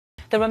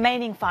The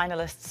remaining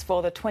finalists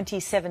for the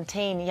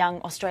 2017 Young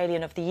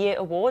Australian of the Year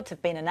Awards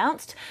have been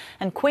announced,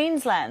 and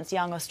Queensland's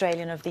Young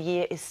Australian of the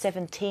Year is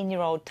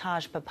 17-year-old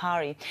Taj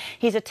Pabari.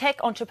 He's a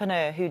tech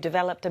entrepreneur who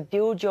developed a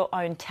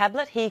build-your-own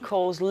tablet he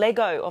calls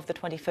Lego of the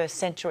 21st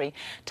century.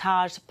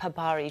 Taj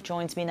Pabari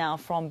joins me now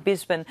from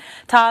Brisbane.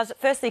 Taj,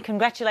 firstly,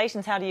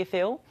 congratulations. How do you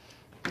feel?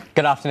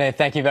 Good afternoon.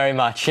 Thank you very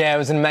much. Yeah, it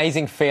was an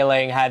amazing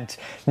feeling. Had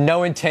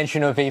no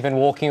intention of even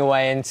walking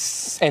away and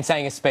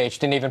saying a speech.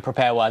 Didn't even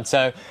prepare one.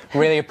 So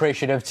really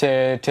appreciative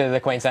to the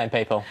Queensland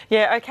people.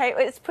 Yeah, okay.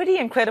 It's pretty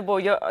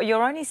incredible.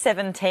 You're only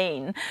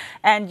 17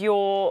 and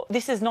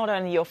this is not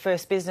only your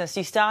first business.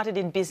 You started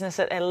in business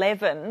at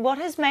 11. What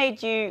has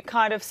made you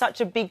kind of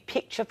such a big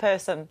picture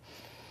person?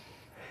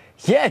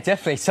 Yeah,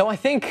 definitely. So I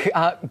think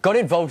got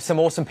involved with some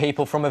awesome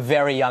people from a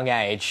very young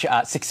age.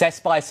 Success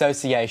by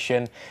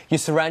association. You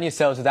surround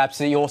yourselves with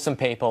absolutely awesome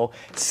people.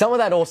 Some of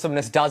that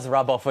awesomeness does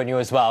rub off on you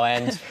as well.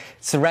 And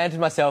surrounded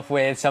myself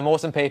with some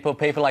awesome people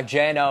like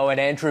J&O and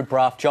Andrew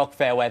Bruff, Jock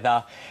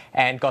Fairweather,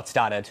 and got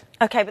started.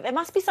 Okay, but there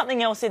must be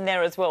something else in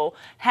there as well.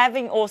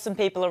 Having awesome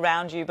people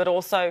around you, but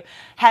also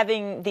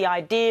having the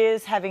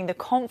ideas, having the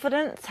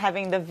confidence,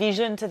 having the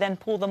vision to then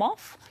pull them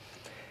off.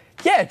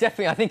 Yeah,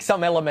 definitely. I think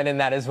some element in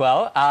that as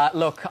well.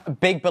 Look,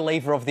 big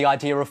believer of the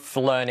idea of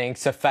learning,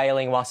 so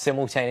failing while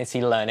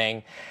simultaneously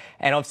learning,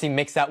 and obviously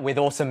mix that with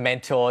awesome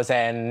mentors.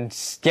 And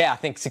yeah, I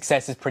think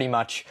success is pretty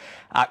much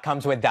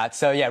comes with that.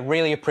 So yeah,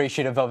 really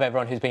appreciative of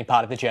everyone who's been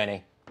part of the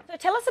journey. So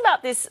tell us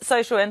about this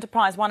social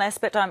enterprise. One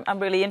aspect I'm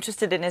really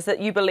interested in is that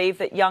you believe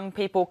that young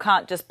people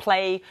can't just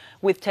play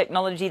with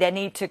technology, they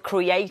need to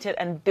create it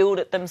and build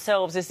it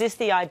themselves. Is this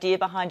the idea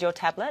behind your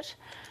tablet?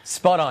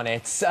 Spot on.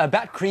 It's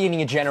about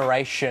creating a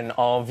generation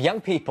of young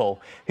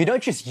people who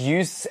don't just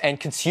use and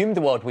consume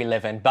the world we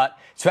live in, but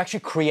to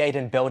actually create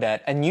and build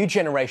it. A new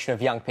generation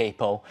of young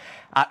people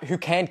who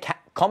can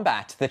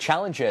combat the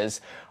challenges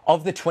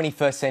of the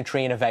 21st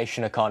century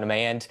innovation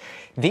economy. And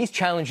these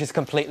challenges are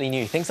completely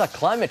new. Things like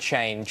climate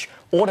change,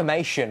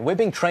 automation. We're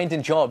being trained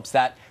in jobs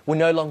that will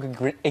no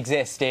longer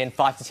exist in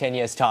 5 to 10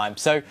 years' time.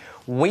 So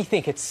we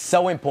think it's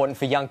so important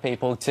for young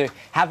people to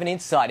have an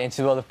insight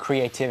into the world of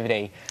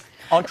creativity,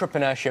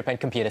 entrepreneurship and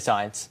computer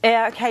science.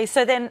 Yeah, okay.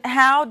 So then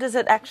how does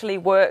it actually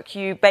work?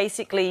 You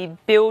basically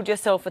build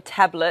yourself a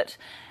tablet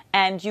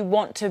and you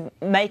want to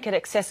make it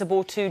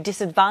accessible to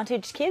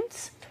disadvantaged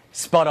kids?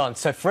 Spot on.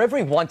 So for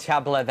every one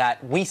tablet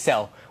that we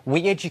sell,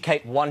 we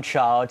educate one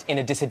child in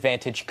a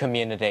disadvantaged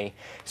community.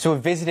 So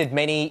we've visited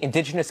many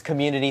Indigenous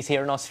communities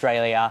here in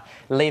Australia,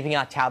 leaving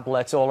our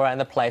tablets all around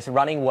the place,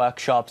 running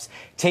workshops,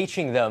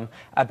 teaching them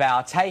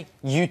about, hey,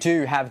 you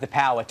do have the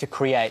power to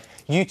create.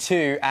 You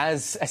too,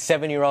 as a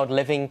 7-year-old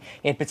living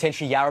in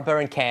potentially Yarrabah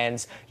and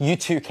Cairns, you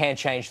too can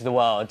change the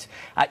world.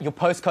 Your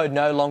postcode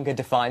no longer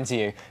defines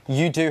you.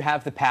 You do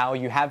have the power,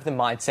 you have the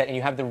mindset, and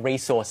you have the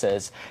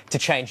resources to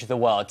change the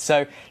world.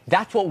 So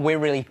that's what we're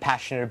really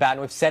passionate about,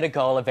 and we've set a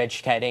goal of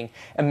educating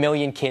 1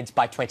 million kids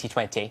by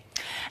 2020.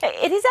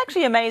 It is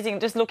actually amazing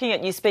just looking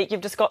at you speak.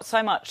 You've just got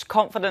so much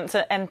confidence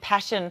and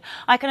passion.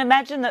 I can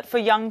imagine that for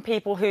young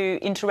people who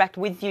interact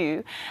with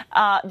you,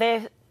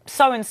 they're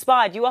so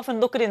inspired. You often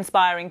look at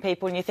inspiring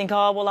people and you think,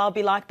 oh, well, I'll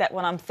be like that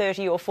when I'm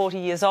 30 or 40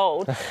 years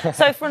old.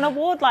 So for an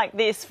award like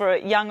this for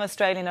a Young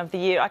Australian of the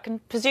Year, I can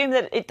presume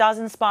that it does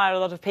inspire a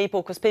lot of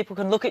people because people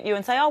can look at you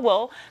and say, oh,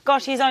 well,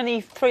 gosh, he's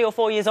only 3 or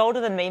 4 years older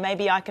than me.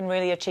 Maybe I can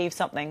really achieve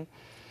something.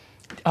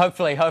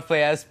 Hopefully,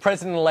 as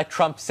President-elect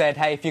Trump said,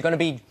 hey, if you're going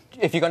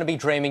to be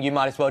dreaming, you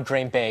might as well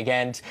dream big.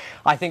 And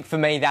I think for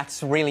me,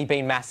 that's really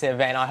been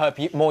massive. And I hope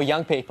more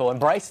young people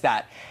embrace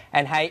that.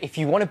 And hey, if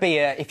you want to be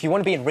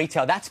in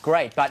retail, that's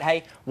great. But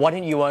hey, why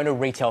don't you own a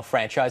retail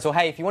franchise? Or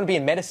hey, if you want to be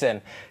in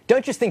medicine,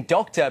 don't just think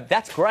doctor,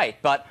 that's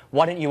great. But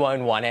why don't you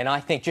own one? And I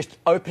think just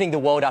opening the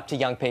world up to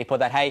young people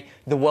that, hey,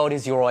 the world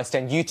is your oyster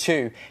and you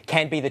too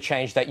can be the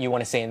change that you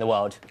want to see in the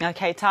world.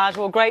 Okay, Taj,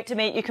 well, great to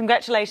meet you.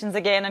 Congratulations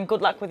again and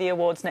good luck with the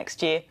awards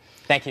next year.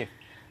 Thank you.